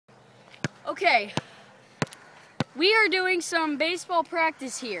Okay, we are doing some baseball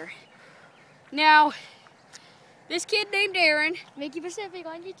practice here. Now, this kid named Aaron, Mickey Pacific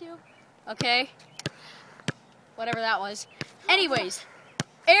on YouTube. okay, whatever that was. Anyways,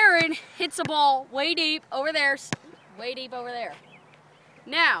 Aaron hits a ball way deep over there,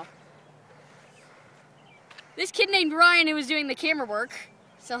 Now, this kid named Ryan who was doing the camera work,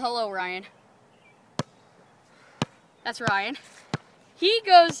 so hello Ryan. That's Ryan. He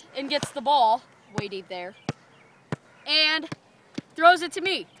goes and gets the ball way deep there and throws it to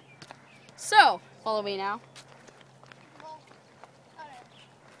me. So, follow me now.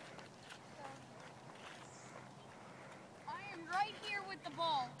 I am right here with the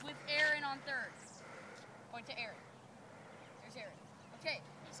ball with Aaron on third. Point to Aaron. There's Aaron. Okay,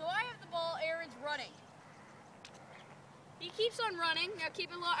 so I have the ball, Aaron's running. He keeps on running. Now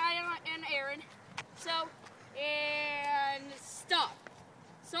keep an eye on Aaron. So, and stop.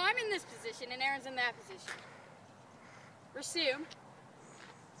 So I'm in this position and Aaron's in that position. Resume.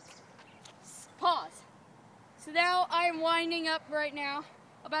 Pause. So now I am winding up right now.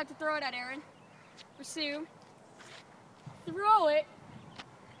 About to throw it at Aaron. Resume. Throw it.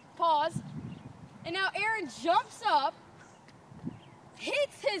 Pause. And now Aaron jumps up,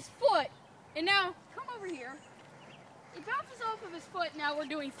 hits his foot, and now come over here. It bounces off of his foot. Now we're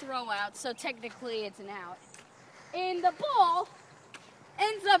doing throw out, so technically it's an out. And the ball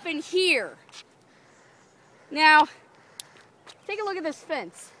ends up in here. Now, take a look at this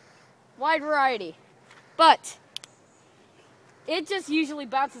fence. Wide variety. But it just usually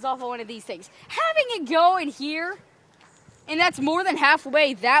bounces off of one of these things. Having it go in here, and that's more than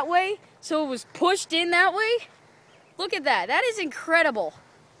halfway that way, so it was pushed in that way. Look at that. That is incredible.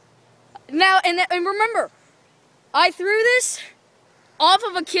 Now, and remember, I threw this off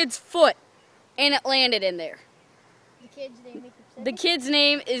of a kid's foot, and it landed in there. The kid's name, Mickey Pacific. The kid's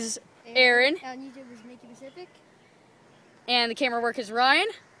name is Aaron. On YouTube is Mickey Pacific. And the camera work is Ryan.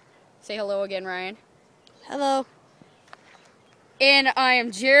 Say hello again, Ryan. Hello. And I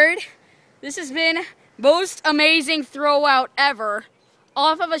am Jared. This has been most amazing throw out ever,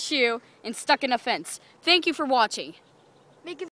 off of a shoe and stuck in a fence. Thank you for watching. Mickey